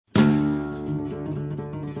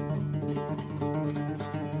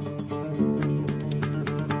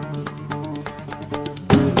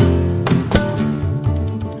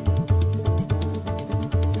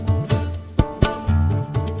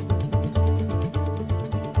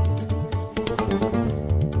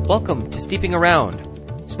Welcome to Steeping Around,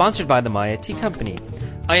 sponsored by the Maya Tea Company.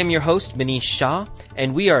 I am your host, Manish Shah,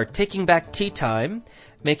 and we are taking back tea time,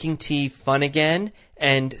 making tea fun again,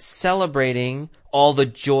 and celebrating all the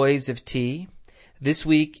joys of tea. This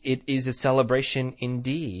week, it is a celebration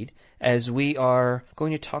indeed, as we are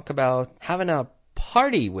going to talk about having a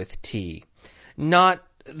party with tea. Not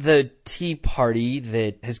the tea party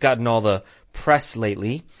that has gotten all the press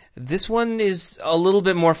lately. This one is a little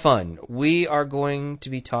bit more fun. We are going to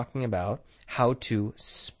be talking about how to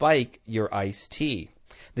spike your iced tea.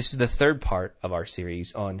 This is the third part of our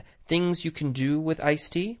series on things you can do with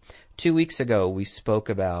iced tea. 2 weeks ago, we spoke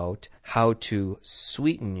about how to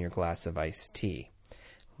sweeten your glass of iced tea.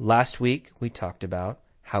 Last week, we talked about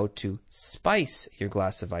how to spice your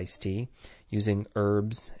glass of iced tea using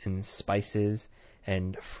herbs and spices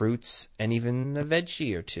and fruits and even a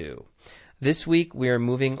veggie or two. This week, we are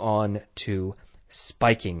moving on to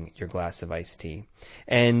spiking your glass of iced tea.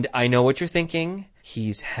 And I know what you're thinking.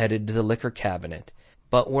 He's headed to the liquor cabinet.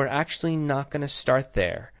 But we're actually not going to start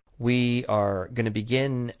there. We are going to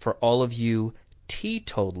begin, for all of you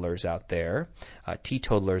teetotalers out there.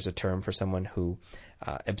 Teetotaler is a term for someone who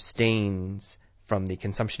abstains from the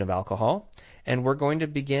consumption of alcohol. And we're going to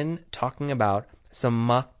begin talking about some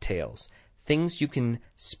mocktails, things you can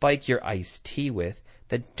spike your iced tea with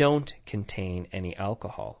that don't contain any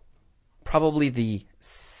alcohol. Probably the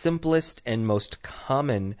simplest and most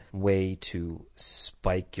common way to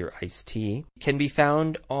spike your iced tea can be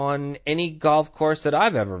found on any golf course that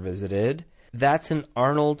I've ever visited. That's an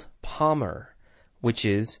Arnold Palmer, which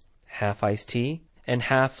is half iced tea and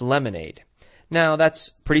half lemonade. Now, that's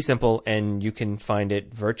pretty simple, and you can find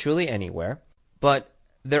it virtually anywhere. But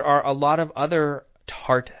there are a lot of other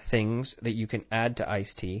tart things that you can add to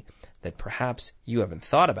iced tea that perhaps you haven't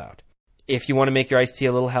thought about. If you want to make your iced tea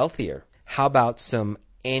a little healthier, how about some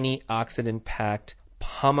antioxidant-packed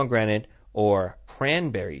pomegranate or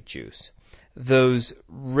cranberry juice? Those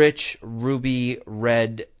rich ruby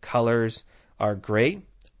red colors are great,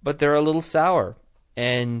 but they're a little sour.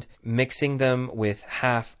 And mixing them with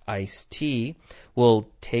half iced tea will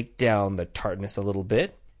take down the tartness a little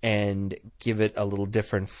bit and give it a little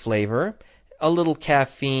different flavor, a little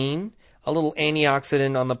caffeine, a little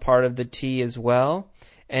antioxidant on the part of the tea as well,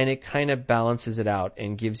 and it kind of balances it out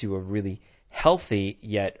and gives you a really healthy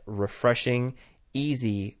yet refreshing,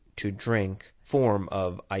 easy to drink form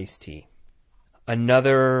of iced tea.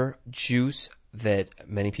 Another juice that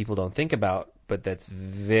many people don't think about, but that's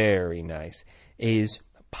very nice, is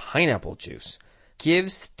pineapple juice.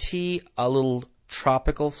 Gives tea a little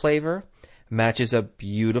tropical flavor, matches up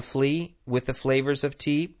beautifully with the flavors of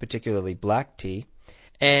tea, particularly black tea,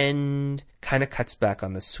 and kind of cuts back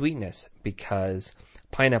on the sweetness because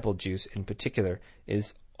pineapple juice in particular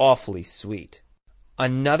is awfully sweet.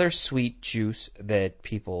 Another sweet juice that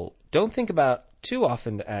people don't think about too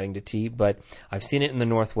often adding to tea, but I've seen it in the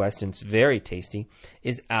Northwest and it's very tasty,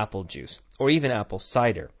 is apple juice or even apple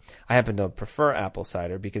cider. I happen to prefer apple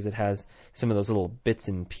cider because it has some of those little bits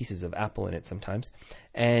and pieces of apple in it sometimes.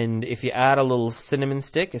 And if you add a little cinnamon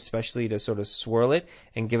stick, especially to sort of swirl it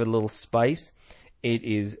and give it a little spice, it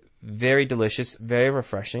is very delicious, very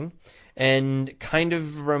refreshing, and kind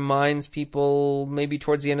of reminds people maybe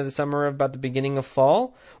towards the end of the summer about the beginning of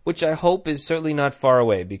fall, which I hope is certainly not far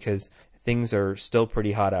away because things are still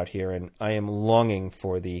pretty hot out here and I am longing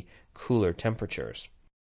for the cooler temperatures.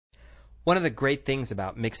 One of the great things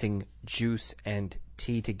about mixing juice and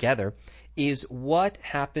tea together is what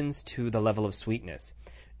happens to the level of sweetness.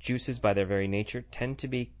 Juices, by their very nature, tend to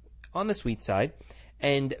be on the sweet side,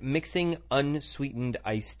 and mixing unsweetened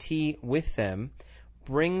iced tea with them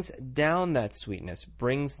brings down that sweetness,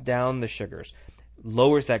 brings down the sugars,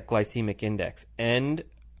 lowers that glycemic index, and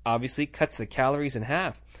obviously cuts the calories in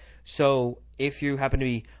half. So if you happen to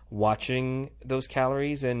be watching those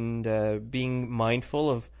calories and being mindful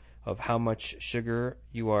of how much sugar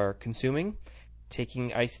you are consuming,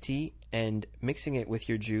 taking iced tea and mixing it with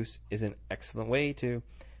your juice is an excellent way to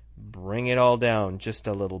bring it all down just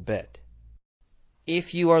a little bit.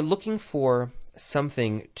 If you are looking for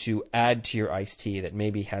something to add to your iced tea that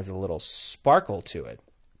maybe has a little sparkle to it,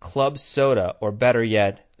 club soda, or better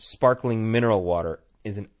yet, sparkling mineral water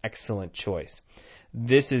is an excellent choice.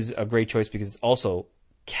 This is a great choice because it's also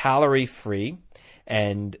calorie-free,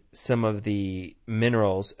 and some of the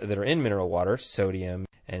minerals that are in mineral water, sodium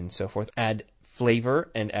and so forth, add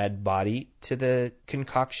flavor and add body to the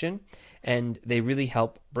concoction, and they really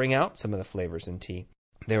help bring out some of the flavors in tea.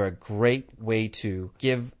 They're a great way to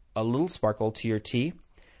give a little sparkle to your tea.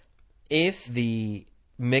 If the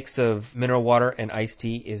mix of mineral water and iced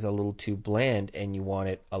tea is a little too bland and you want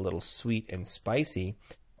it a little sweet and spicy,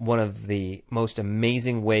 one of the most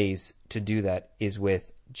amazing ways to do that is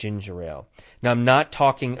with ginger ale. Now, I'm not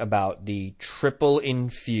talking about the triple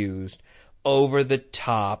infused, over the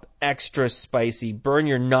top, extra spicy, burn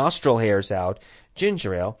your nostril hairs out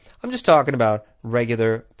ginger ale. I'm just talking about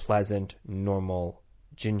regular, pleasant, normal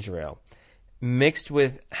ginger ale. Mixed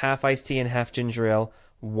with half iced tea and half ginger ale,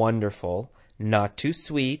 wonderful. Not too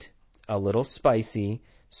sweet, a little spicy,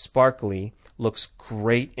 sparkly, looks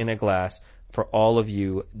great in a glass for all of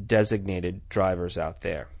you designated drivers out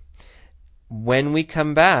there. When we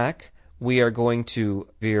come back, we are going to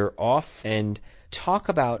veer off and talk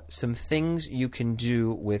about some things you can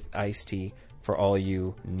do with iced tea for all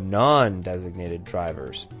you non-designated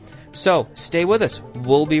drivers. So stay with us.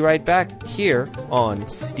 We'll be right back here on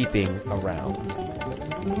Steeping Around.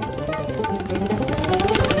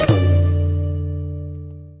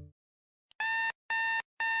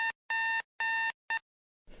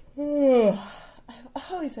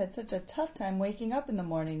 I've always had such a tough time waking up in the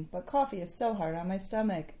morning, but coffee is so hard on my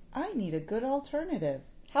stomach. I need a good alternative.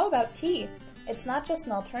 How about tea? It's not just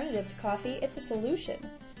an alternative to coffee, it's a solution.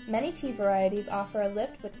 Many tea varieties offer a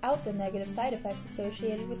lift without the negative side effects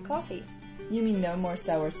associated with coffee. You mean no more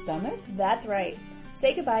sour stomach? That's right.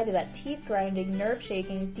 Say goodbye to that teeth-grinding,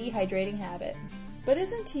 nerve-shaking, dehydrating habit. But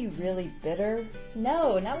isn't tea really bitter?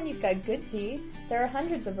 No, not when you've got good tea. There are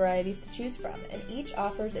hundreds of varieties to choose from, and each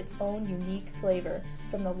offers its own unique flavor,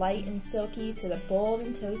 from the light and silky to the bold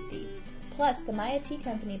and toasty. Plus, the Maya Tea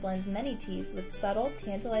Company blends many teas with subtle,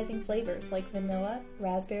 tantalizing flavors like vanilla,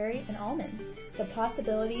 raspberry, and almond. The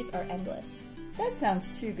possibilities are endless. That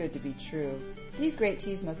sounds too good to be true. These great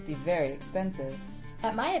teas must be very expensive.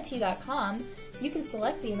 At mayatea.com, you can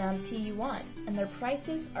select the amount of tea you want, and their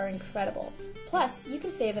prices are incredible. Plus, you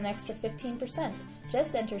can save an extra 15%.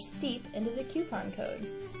 Just enter STEEP into the coupon code.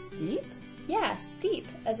 Steep? Yeah, STEEP,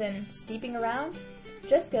 as in steeping around.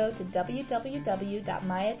 Just go to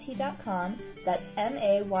www.mayatea.com, that's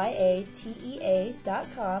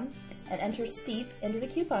MAYATEA.com, and enter STEEP into the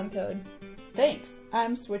coupon code. Thanks.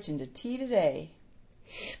 I'm switching to tea today.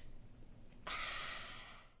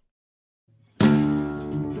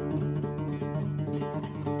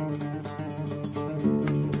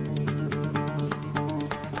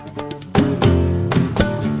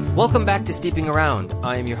 Welcome back to Steeping Around.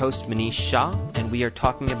 I am your host, Manish Shah, and we are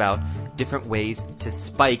talking about different ways to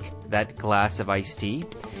spike that glass of iced tea.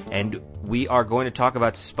 And we are going to talk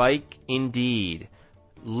about spike indeed.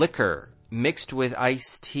 Liquor mixed with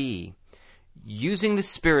iced tea. Using the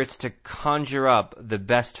spirits to conjure up the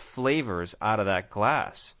best flavors out of that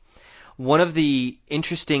glass. One of the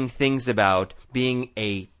interesting things about being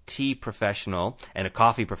a tea professional, and a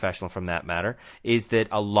coffee professional from that matter, is that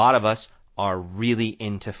a lot of us are really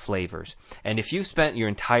into flavors. And if you've spent your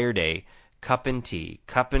entire day cupping tea,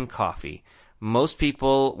 cupping coffee, most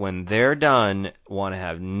people, when they're done, want to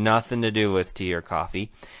have nothing to do with tea or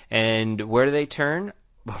coffee. And where do they turn?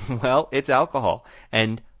 Well, it's alcohol.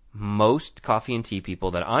 And most coffee and tea people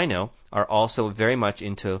that I know are also very much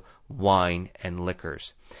into wine and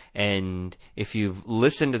liquors. And if you've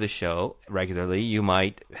listened to the show regularly, you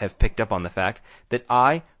might have picked up on the fact that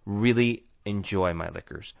I really enjoy my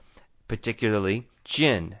liquors, particularly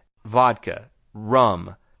gin, vodka,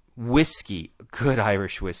 rum, whiskey, good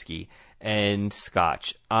Irish whiskey, and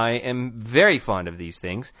scotch. I am very fond of these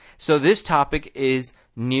things, so this topic is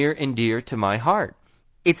near and dear to my heart.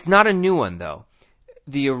 It's not a new one, though.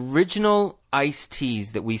 The original iced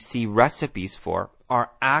teas that we see recipes for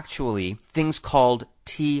are actually things called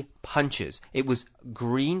tea punches. It was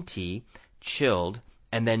green tea, chilled,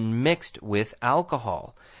 and then mixed with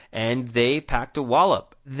alcohol. And they packed a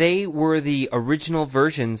wallop. They were the original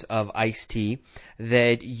versions of iced tea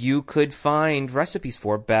that you could find recipes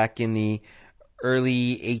for back in the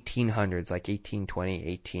early 1800s, like 1820,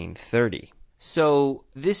 1830. So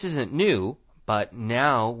this isn't new, but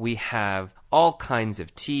now we have all kinds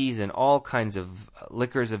of teas and all kinds of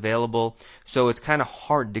liquors available, so it's kind of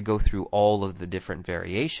hard to go through all of the different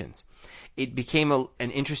variations. It became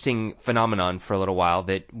an interesting phenomenon for a little while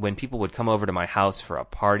that when people would come over to my house for a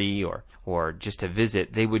party or just to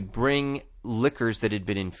visit, they would bring liquors that had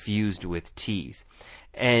been infused with teas.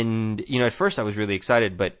 And, at first I was really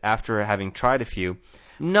excited, but after having tried a few,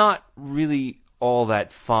 not really all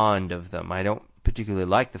that fond of them. I don't particularly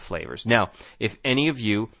like the flavors. Now, if any of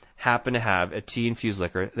you happen to have a tea-infused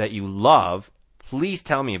liquor that you love, please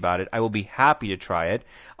tell me about it. I will be happy to try it.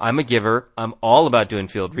 I'm a giver. I'm all about doing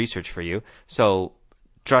field research for you. So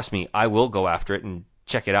trust me, I will go after it and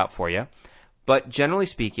check it out for you. But generally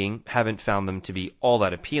speaking, haven't found them to be all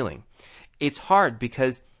that appealing. It's hard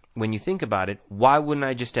because when you think about it, why wouldn't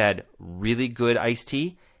I just add really good iced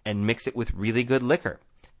tea and mix it with really good liquor?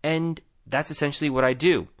 And that's essentially what I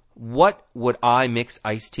do. What would I mix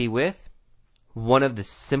iced tea with? One of the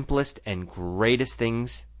simplest and greatest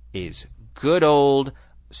things is good old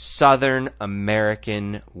Southern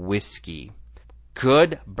American whiskey.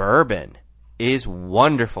 Good bourbon is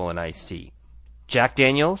wonderful in iced tea. Jack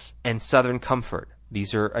Daniel's and Southern Comfort.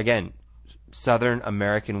 These are, again, Southern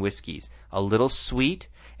American whiskeys. A little sweet,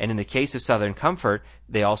 and in the case of Southern Comfort,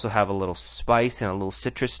 they also have a little spice and a little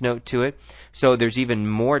citrus note to it. So there's even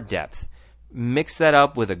more depth. Mix that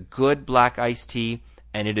up with a good black iced tea,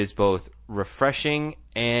 and it is both refreshing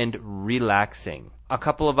and relaxing. A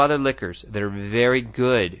couple of other liquors that are very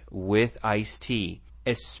good with iced tea,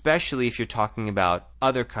 especially if you're talking about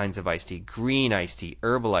other kinds of iced tea, green iced tea,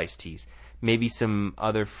 herbal iced teas, maybe some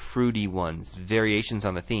other fruity ones, variations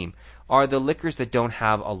on the theme, are the liquors that don't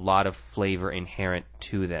have a lot of flavor inherent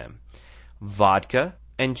to them. Vodka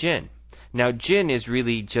and gin. Now, gin is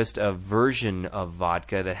really just a version of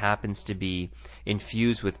vodka that happens to be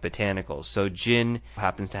infused with botanicals. So gin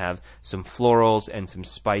happens to have some florals and some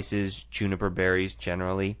spices, juniper berries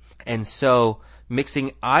generally. And so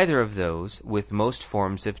mixing either of those with most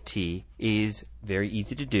forms of tea is very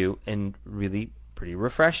easy to do and really pretty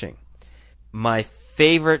refreshing. My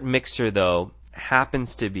favorite mixer, though,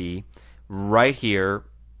 happens to be right here,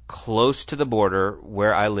 close to the border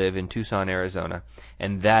where I live in Tucson, Arizona,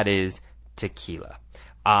 and that is tequila.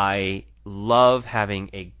 I love having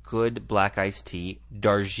a good black iced tea,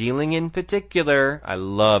 Darjeeling in particular. I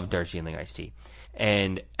love Darjeeling iced tea.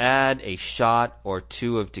 And add a shot or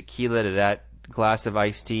two of tequila to that glass of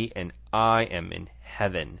iced tea, and I am in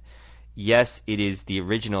heaven. Yes, it is the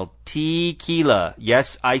original tequila.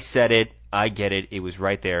 Yes, I said it. I get it. It was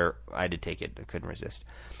right there. I had to take it. I couldn't resist.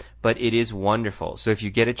 But it is wonderful. So if you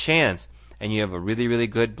get a chance and you have a really, really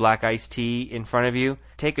good black iced tea in front of you,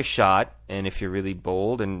 take a shot. And if you're really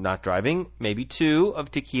bold and not driving, maybe 2 of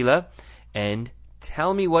tequila, and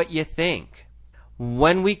tell me what you think.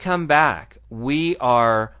 When we come back, we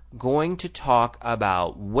are going to talk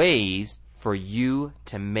about ways for you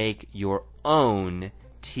to make your own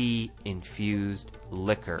tea-infused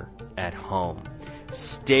liquor at home.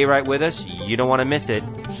 Stay right with us. You don't want to miss it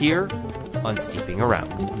here on Steeping Around.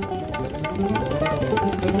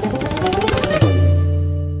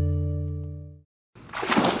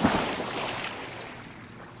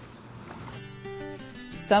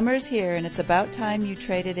 Summer's here, and it's about time you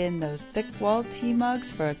traded in those thick-walled tea mugs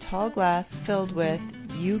for a tall glass filled with,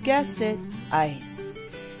 you guessed it, ice.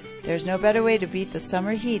 There's no better way to beat the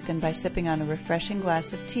summer heat than by sipping on a refreshing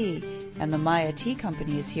glass of tea, and the Maya Tea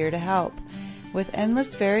Company is here to help. With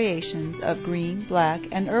endless variations of green, black,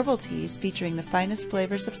 and herbal teas featuring the finest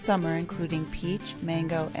flavors of summer, including peach,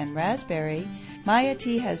 mango, and raspberry, Maya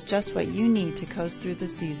Tea has just what you need to coast through the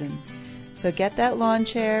season. So get that lawn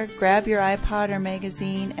chair, grab your iPod or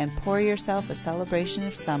magazine, and pour yourself a celebration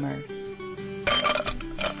of summer.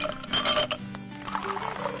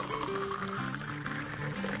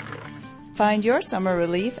 Find your summer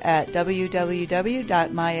relief at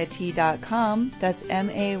www.mayatea.com, that's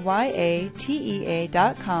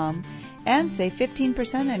MAYATEA.com, and save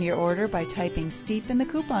 15% on your order by typing STEEP in the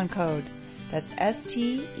coupon code. That's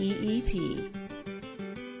STEEP.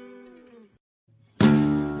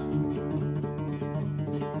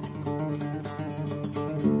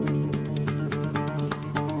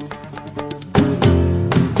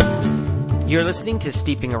 You're listening to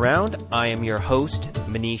Steeping Around. I am your host,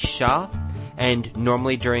 Manish Shah. And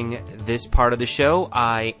normally during this part of the show,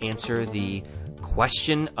 I answer the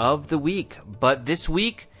question of the week. But this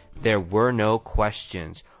week, there were no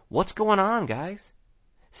questions. What's going on, guys?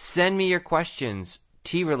 Send me your questions,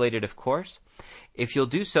 tea-related, of course. If you'll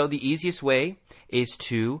do so, the easiest way is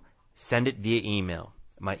to send it via email.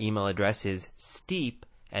 My email address is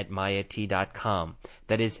steep@mayatea.com.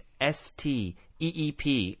 That is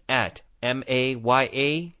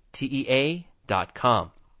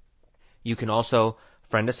steep@mayatea.com. You can also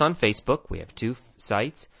friend us on Facebook. We have 2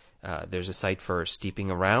 sites. There's a site for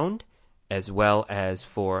Steeping Around as well as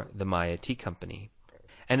for the Maya Tea Company.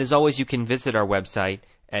 And as always, you can visit our website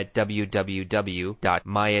at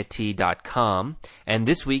www.mayatea.com. And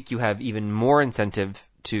this week you have even more incentive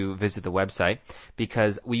to visit the website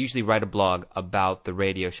because we usually write a blog about the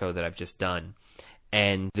radio show that I've just done.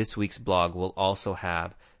 And this week's blog will also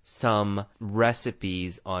have some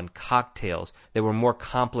recipes on cocktails that were more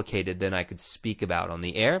complicated than I could speak about on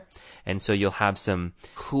the air. And so you'll have some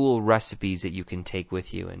cool recipes that you can take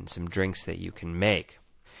with you and some drinks that you can make.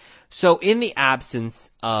 So in the absence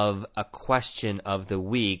of a question of the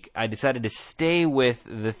week, I decided to stay with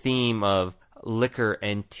the theme of liquor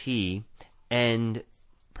and tea and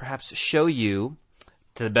perhaps show you,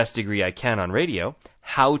 to the best degree I can on radio,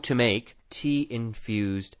 how to make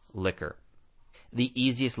tea-infused liquor. The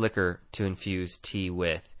easiest liquor to infuse tea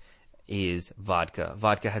with is vodka.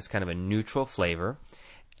 Vodka has kind of a neutral flavor,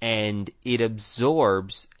 and it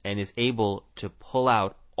absorbs and is able to pull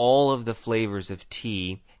out all of the flavors of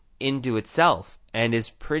tea into itself and is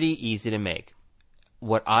pretty easy to make.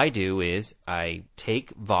 What I do is I take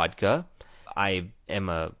vodka. I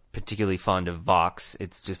am particularly fond of Vox.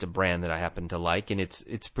 It's just a brand that I happen to like, and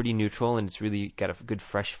it's pretty neutral, and it's really got a good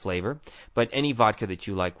fresh flavor. But any vodka that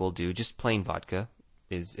you like will do. Just plain vodka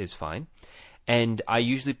is fine. And I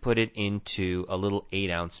usually put it into a little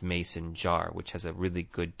 8-ounce mason jar, which has a really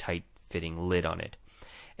good tight-fitting lid on it.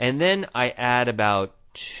 And then I add about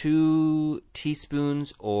 2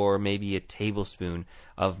 teaspoons or maybe a tablespoon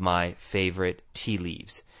of my favorite tea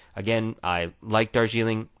leaves. Again, I like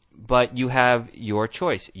Darjeeling, but you have your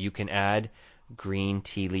choice. You can add green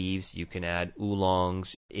tea leaves. You can add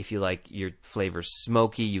oolongs. If you like your flavor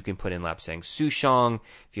smoky, you can put in lapsang souchong.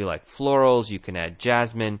 If you like florals, you can add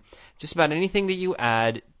jasmine. Just about anything that you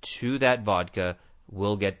add to that vodka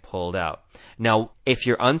will get pulled out. Now, if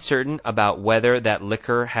you're uncertain about whether that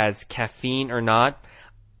liquor has caffeine or not,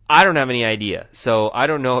 I don't have any idea. So I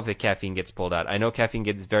don't know if the caffeine gets pulled out. I know caffeine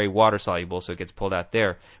gets very water soluble, so it gets pulled out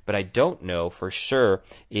there. But I don't know for sure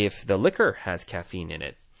if the liquor has caffeine in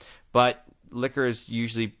it. But liquor is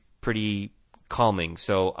usually pretty calming,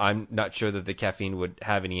 so I'm not sure that the caffeine would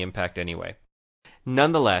have any impact anyway.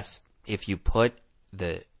 Nonetheless, if you put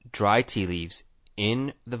the dry tea leaves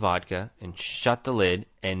in the vodka and shut the lid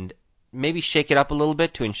and maybe shake it up a little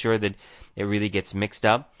bit to ensure that it really gets mixed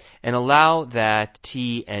up, and allow that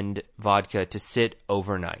tea and vodka to sit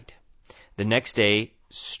overnight. The next day,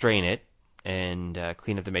 strain it and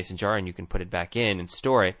clean up the mason jar, and you can put it back in and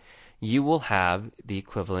store it. You will have the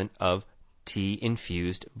equivalent of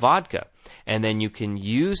tea-infused vodka. And then you can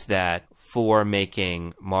use that for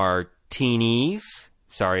making martinis.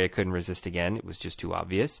 Sorry, I couldn't resist again. It was just too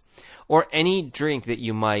obvious. Or any drink that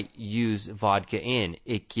you might use vodka in.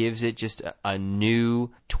 It gives it just a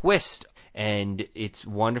new twist. And it's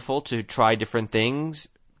wonderful to try different things,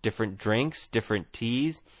 different drinks, different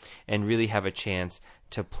teas, and really have a chance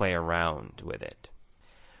to play around with it.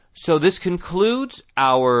 So this concludes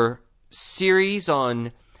our series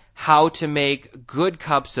on how to make good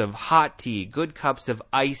cups of hot tea, good cups of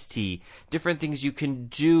iced tea, different things you can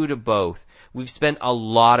do to both. We've spent a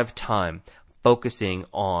lot of time focusing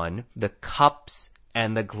on the cups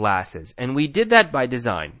and the glasses, and we did that by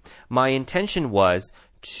design. My intention was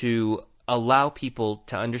to allow people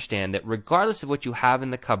to understand that regardless of what you have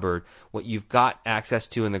in the cupboard, what you've got access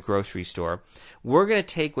to in the grocery store, we're going to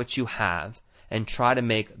take what you have and try to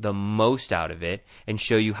make the most out of it and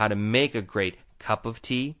show you how to make a great cup of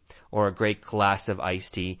tea or a great glass of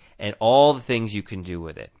iced tea and all the things you can do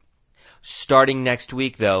with it. Starting next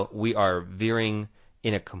week, though, we are veering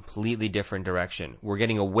in a completely different direction. We're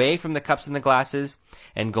getting away from the cups and the glasses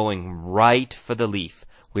and going right for the leaf.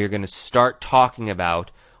 We are going to start talking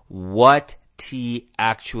about what tea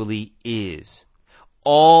actually is,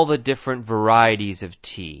 all the different varieties of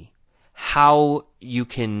tea, how you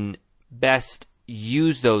can best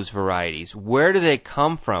use those varieties, where do they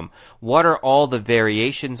come from, what are all the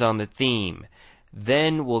variations on the theme.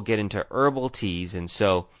 Then we'll get into herbal teas, and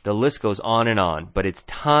so the list goes on, but it's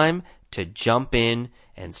time to jump in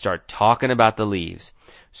and start talking about the leaves.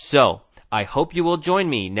 So I hope you will join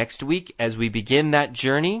me next week as we begin that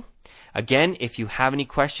journey. Again, if you have any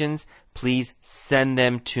questions, please send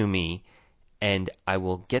them to me, and I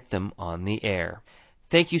will get them on the air.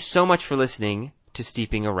 Thank you so much for listening to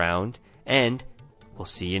Steeping Around, and we'll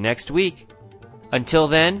see you next week. Until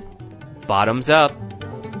then, bottoms up.